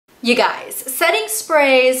You guys, setting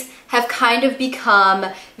sprays have kind of become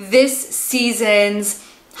this season's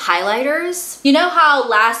highlighters. You know how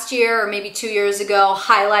last year or maybe 2 years ago,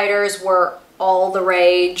 highlighters were all the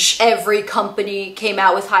rage. Every company came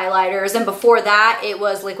out with highlighters, and before that it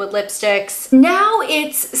was liquid lipsticks. Now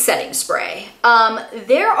it's setting spray.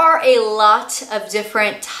 There are a lot of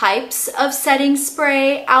different types of setting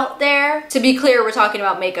spray out there. To be clear, we're talking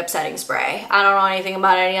about makeup setting spray. I don't know anything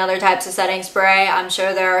about any other types of setting spray. I'm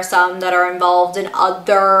sure there are some that are involved in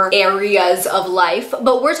other areas of life,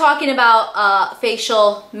 but we're talking about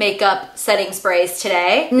facial makeup setting sprays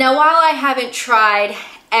today. Now, while I haven't tried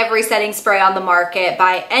every setting spray on the market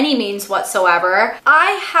by any means whatsoever,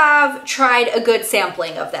 I have tried a good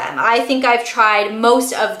sampling of them. I think I've tried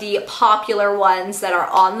most of the popular ones that are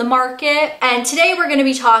on the market, and today we're going to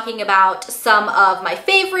be talking about some of my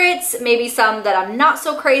favorites, maybe some that I'm not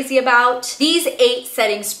so crazy about. These 8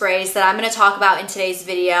 setting sprays that I'm going to talk about in today's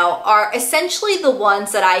video are essentially the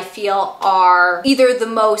ones that I feel are either the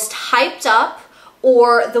most hyped up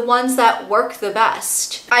or the ones that work the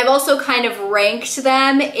best. I've also kind of ranked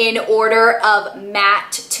them in order of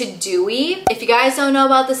matte to dewy. If you guys don't know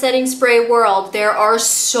about the setting spray world, there are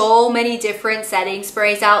so many different setting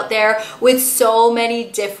sprays out there with so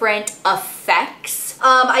many different effects.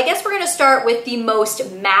 I guess we're gonna start with the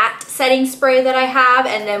most matte setting spray that I have,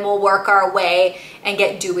 and then we'll work our way and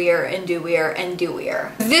get dewier and dewier and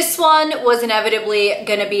dewier. This one was inevitably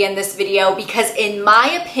gonna be in this video because in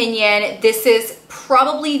my opinion, this is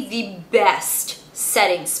probably the best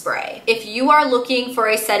setting spray. If you are looking for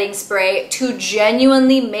a setting spray to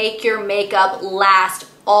genuinely make your makeup last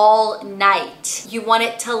all night, you want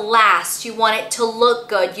it to last, you want it to look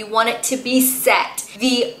good, you want it to be set,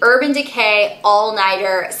 the Urban Decay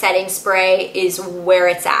All-Nighter setting spray is where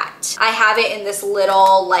it's at. I have it in this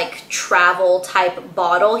little like travel type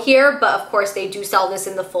bottle here, but of course they do sell this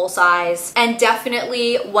in the full size, and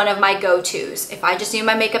definitely one of my go-tos. If I just need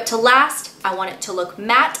my makeup to last, I want it to look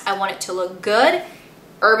matte, I want it to look good,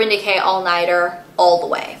 Urban Decay All-Nighter all the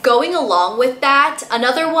way. Going along with that,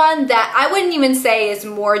 another one that I wouldn't even say is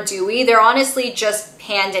more dewy, they're honestly just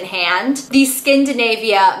hand in hand, the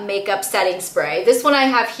Skindinavia makeup setting spray. This one I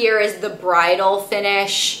have here is the bridal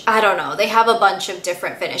finish. I don't know, they have a bunch of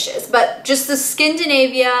different finishes, but just the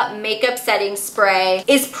Skindinavia makeup setting spray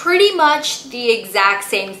is pretty much the exact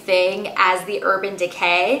same thing as the Urban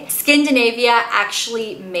Decay. Skindinavia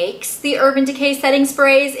actually makes the Urban Decay setting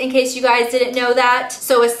sprays, in case you guys didn't know that.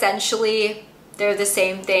 So essentially, they're the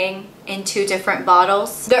same thing in 2 different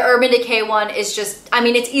bottles. The Urban Decay one is just, I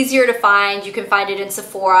mean, it's easier to find. You can find it in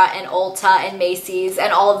Sephora and Ulta and Macy's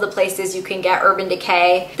and all of the places you can get Urban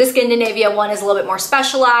Decay. The Skindinavia one is a little bit more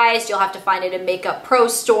specialized. You'll have to find it in Makeup Pro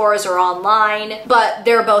stores or online, but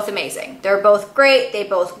they're both amazing. They're both great. They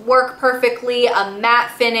both work perfectly. A matte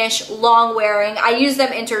finish, long wearing. I use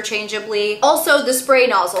them interchangeably. Also, the spray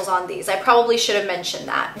nozzles on these, I probably should have mentioned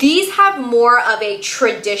that. These have more of a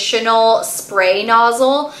traditional spray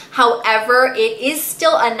nozzle. However, it is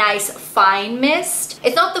still a nice fine mist.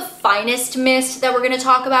 It's not the finest mist that we're going to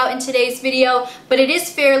talk about in today's video, but it is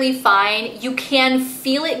fairly fine. You can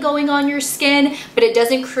feel it going on your skin, but it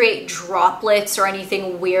doesn't create droplets or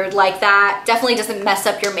anything weird like that. Definitely doesn't mess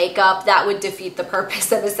up your makeup. That would defeat the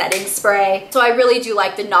purpose of a setting spray. So I really do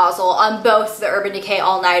like the nozzle on both the Urban Decay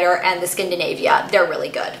All-Nighter and the Skindinavia. They're really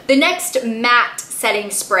good. The next matte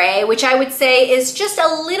setting spray, which I would say is just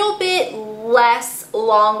a little bit less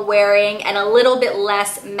long wearing and a little bit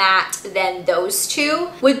less matte than those two,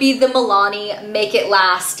 would be the Milani Make It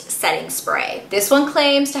Last setting spray. This one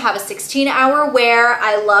claims to have a 16-hour wear.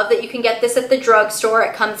 I love that you can get this at the drugstore.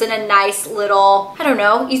 It comes in a nice little, I don't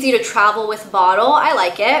know, easy to travel with bottle. I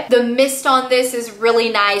like it. The mist on this is really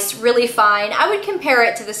nice, really fine. I would compare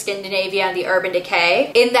it to the Skindinavia and the Urban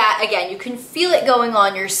Decay in that, again, you can feel it going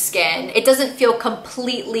on your skin. It doesn't feel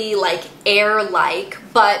completely like air-like,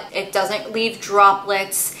 but it doesn't leave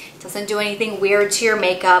droplets. Doesn't do anything weird to your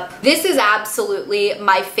makeup. This is absolutely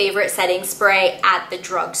my favorite setting spray at the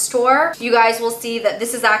drugstore. You guys will see that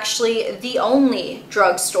this is actually the only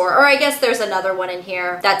drugstore, or I guess there's another one in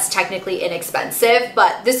here that's technically inexpensive,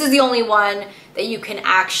 but this is the only one that you can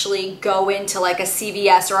actually go into like a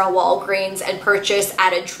CVS or a Walgreens and purchase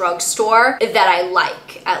at a drugstore that I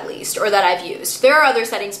like, at least, or that I've used. There are other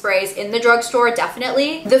setting sprays in the drugstore,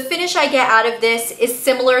 definitely. The finish I get out of this is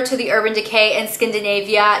similar to the Urban Decay and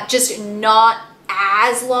Skindinavia, just not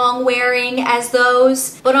as long wearing as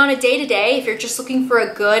those. But on a day-to-day, if you're just looking for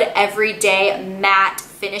a good everyday matte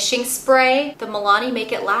finishing spray, the Milani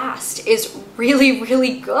Make It Last is really,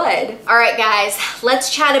 really good. All right, guys,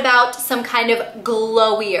 let's chat about some kind of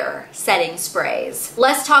glowier setting sprays.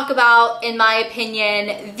 Let's talk about, in my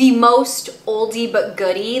opinion, the most oldie but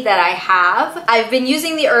goodie that I have. I've been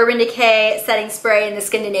using the Urban Decay setting spray and the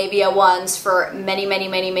Skindinavia ones for many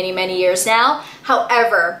years now.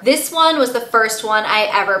 However, this one was the first one I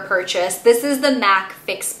ever purchased. This is the MAC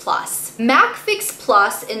Fix Plus. MAC Fix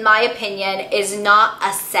Plus, in my opinion, is not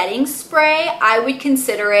a setting spray. I would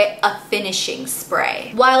consider it a finishing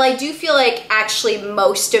spray. While I do feel like actually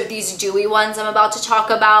most of these dewy ones I'm about to talk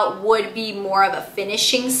about would be more of a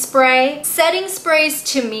finishing spray, setting sprays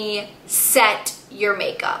to me set your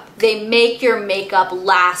makeup. They make your makeup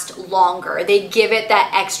last longer. They give it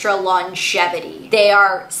that extra longevity. They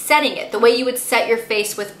are setting it the way you would set your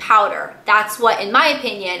face with powder. That's what, in my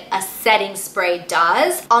opinion, a setting spray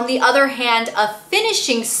does. On the other hand, a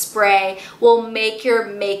finishing spray will make your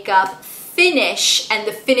makeup finish and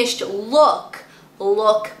the finished look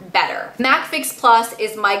better. MAC Fix Plus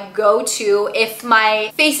is my go-to if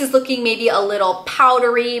my face is looking maybe a little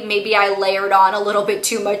powdery, maybe I layered on a little bit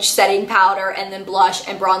too much setting powder and then blush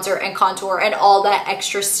and bronzer and contour and all that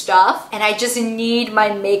extra stuff, and I just need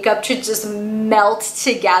my makeup to just melt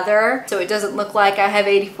together so it doesn't look like I have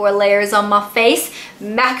 84 layers on my face.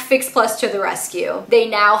 MAC Fix Plus to the rescue. They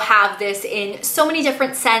now have this in so many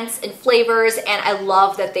different scents and flavors, and I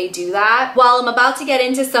love that they do that. While I'm about to get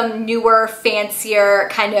into some newer, fancier,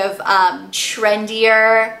 kind of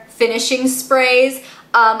trendier finishing sprays,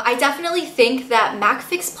 I definitely think that MAC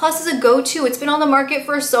Fix Plus is a go-to. It's been on the market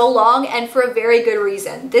for so long and for a very good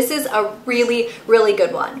reason. This is a really, really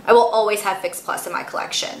good one. I will always have Fix Plus in my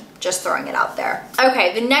collection. Just throwing it out there.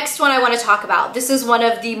 Okay, the next one I want to talk about. This is one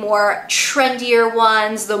of the more trendier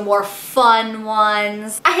ones, the more fun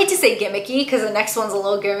ones. I hate to say gimmicky because the next one's a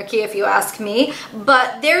little gimmicky if you ask me,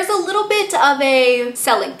 but there's a little bit of a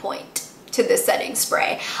selling point to this setting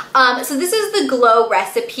spray. So this is the Glow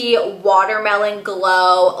Recipe Watermelon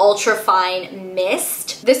Glow Ultra Fine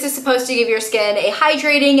Mist. This is supposed to give your skin a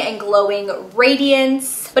hydrating and glowing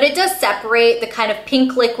radiance, but it does separate. The kind of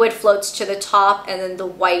pink liquid floats to the top and then the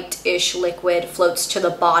white-ish liquid floats to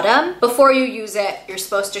the bottom. Before you use it, you're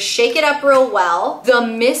supposed to shake it up real well. The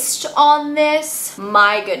mist on this,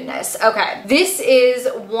 my goodness. Okay, this is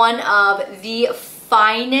one of the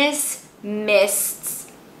finest mists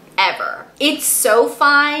ever. It's so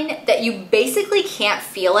fine that you basically can't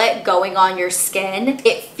feel it going on your skin.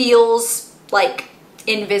 It feels like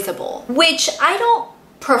invisible, which I don't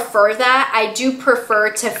prefer that. I do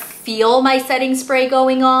prefer to feel my setting spray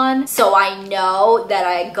going on, so I know that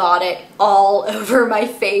I got it all over my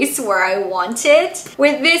face where I want it.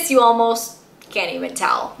 With this, you almost can't even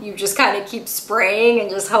tell. You just kind of keep spraying and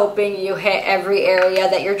just hoping you hit every area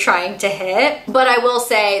that you're trying to hit. But I will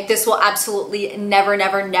say this will absolutely never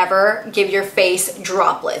give your face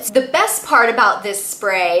droplets. The best part about this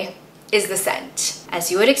spray is the scent. As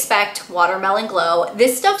you would expect, watermelon glow.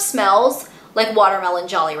 This stuff smells like watermelon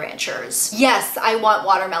Jolly Ranchers. Yes, I want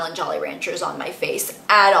watermelon Jolly Ranchers on my face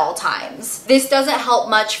at all times. This doesn't help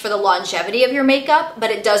much for the longevity of your makeup,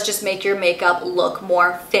 but it does just make your makeup look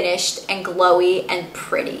more finished and glowy and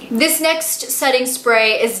pretty. This next setting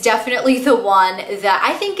spray is definitely the one that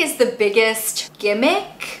I think is the biggest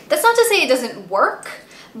gimmick. That's not to say it doesn't work,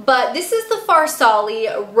 but this is the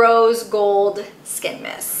Farsali Rose Gold Skin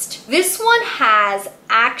Mist. This one has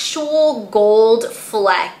actual gold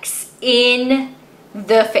flecks in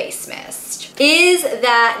the face mist. Is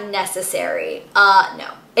that necessary? No,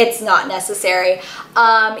 it's not necessary.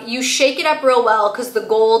 You shake it up real well because the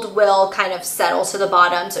gold will kind of settle to the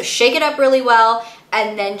bottom. So shake it up really well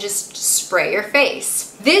and then just spray your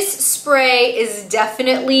face. This spray is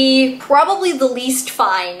definitely probably the least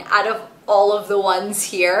fine out of all of the ones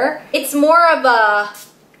here. It's more of a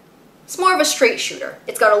straight shooter.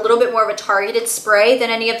 It's got a little bit more of a targeted spray than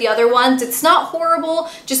any of the other ones. It's not horrible,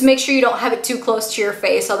 just make sure you don't have it too close to your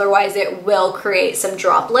face, otherwise it will create some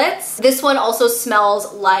droplets. This one also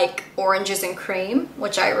smells like oranges and cream,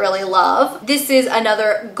 which I really love. This is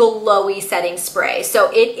another glowy setting spray.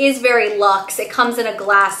 So it is very luxe. It comes in a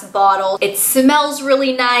glass bottle. It smells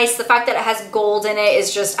really nice. The fact that it has gold in it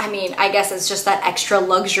is just, I mean, I guess it's just that extra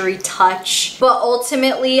luxury touch. But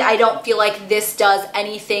ultimately, I don't feel like this does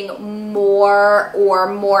anything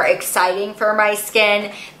more exciting for my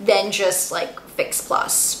skin than just like Fix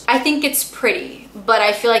Plus. I think it's pretty, but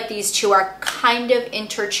I feel like these two are kind of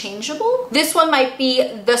interchangeable. This one might be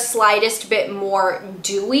the slightest bit more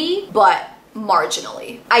dewy, but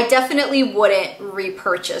marginally. I definitely wouldn't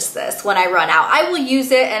repurchase this when I run out. I will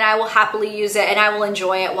use it and I will happily use it and I will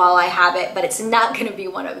enjoy it while I have it, but it's not gonna be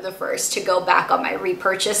one of the first to go back on my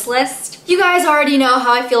repurchase list. You guys already know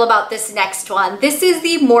how I feel about this next one. This is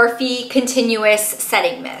the Morphe Continuous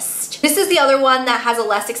Setting Mist. This is the other one that has a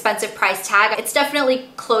less expensive price tag. It's definitely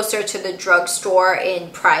closer to the drugstore in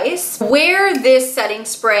price. Where this setting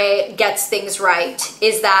spray gets things right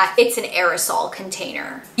is that it's an aerosol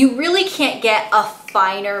container. You really can't get a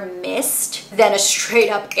finer mist than a straight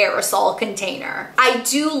up aerosol container. I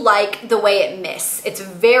do like the way it mists. It's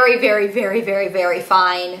very, very, very, very, very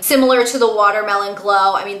fine. Similar to the Watermelon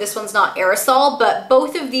Glow. I mean, this one's not aerosol, but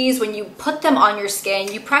both of these, when you put them on your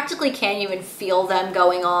skin, you practically can't even feel them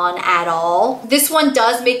going on at all. This one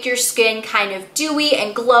does make your skin kind of dewy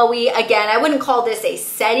and glowy. Again, I wouldn't call this a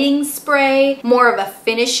setting spray, more of a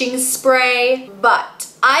finishing spray, but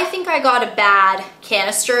I think I got a bad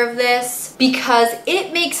canister of this because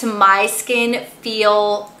it makes my skin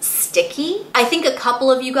feel sticky. I think a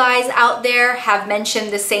couple of you guys out there have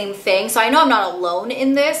mentioned the same thing, so I know I'm not alone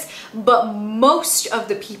in this, but most of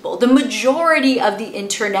the people, the majority of the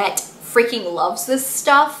internet freaking loves this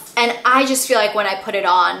stuff, and I just feel like when I put it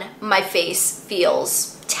on, my face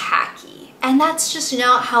feels tacky. And that's just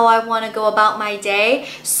not how I want to go about my day.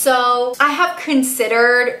 So I have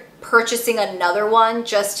considered purchasing another one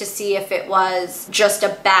just to see if it was just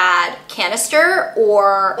a bad canister,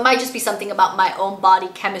 or it might just be something about my own body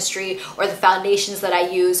chemistry or the foundations that I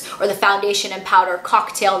use or the foundation and powder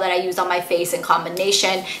cocktail that I use on my face in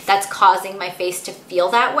combination that's causing my face to feel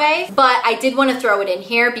that way. But I did want to throw it in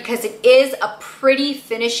here because it is a pretty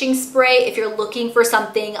finishing spray if you're looking for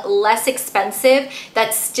something less expensive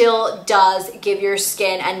that still does give your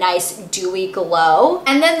skin a nice dewy glow.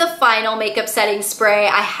 And then the final makeup setting spray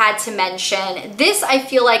I had to mention, this I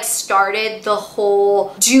feel like started the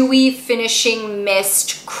whole dewy finishing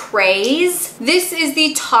mist craze. This is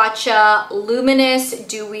the Tatcha Luminous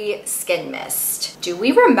Dewy Skin Mist. Do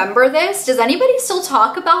we remember this? Does anybody still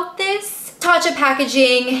talk about this? Tatcha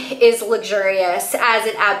packaging is luxurious, as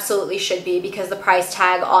it absolutely should be, because the price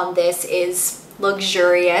tag on this is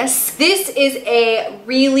luxurious. This is a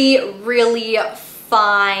really, really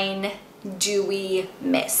fine dewy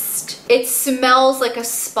mist. It smells like a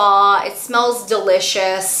spa. It smells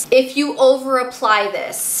delicious. If you over apply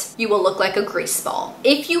this, you will look like a grease ball.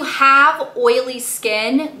 If you have oily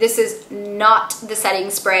skin, this is not the setting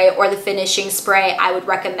spray or the finishing spray I would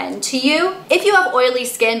recommend to you. If you have oily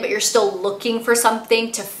skin but you're still looking for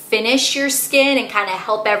something to finish your skin and kind of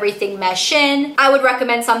help everything mesh in, I would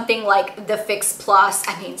recommend something like the Fix Plus.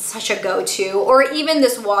 I mean, such a go-to. Or even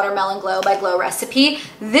this Watermelon Glow by Glow Recipe.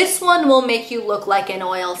 This one will make you look like an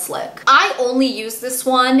oil slick. I only use this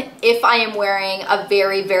one if I am wearing a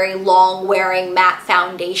very, very long wearing matte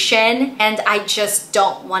foundation and I just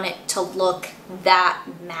don't want it to look that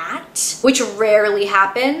matte, which rarely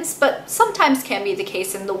happens, but sometimes can be the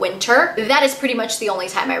case in the winter. That is pretty much the only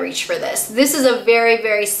time I reach for this. This is a very,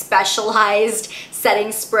 very specialized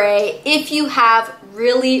setting spray. If you have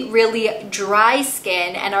really, really dry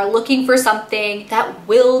skin and are looking for something that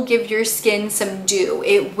will give your skin some dew,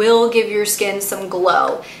 it will give your skin some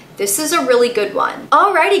glow, this is a really good one.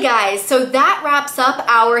 Alrighty guys, so that wraps up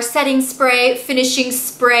our setting spray, finishing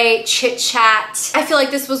spray, chit chat. I feel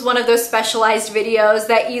like this was one of those specialized videos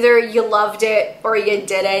that either you loved it or you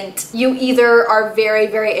didn't. You either are very,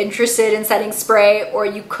 very interested in setting spray or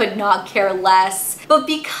you could not care less. But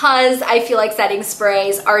because I feel like setting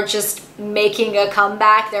sprays are just making a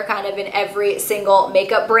comeback, they're kind of in every single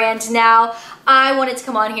makeup brand now, I wanted to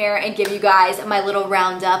come on here and give you guys my little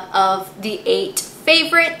roundup of the 8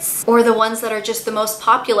 favorites, or the ones that are just the most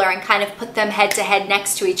popular, and kind of put them head to head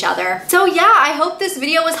next to each other. So yeah, I hope this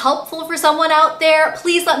video was helpful for someone out there.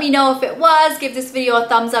 Please let me know if it was. Give this video a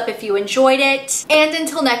thumbs up if you enjoyed it. And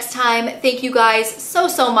until next time, thank you guys so,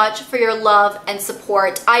 so much for your love and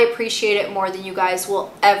support. I appreciate it more than you guys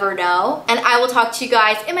will ever know. And I will talk to you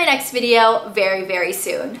guys in my next video very, very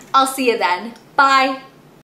soon. I'll see you then. Bye.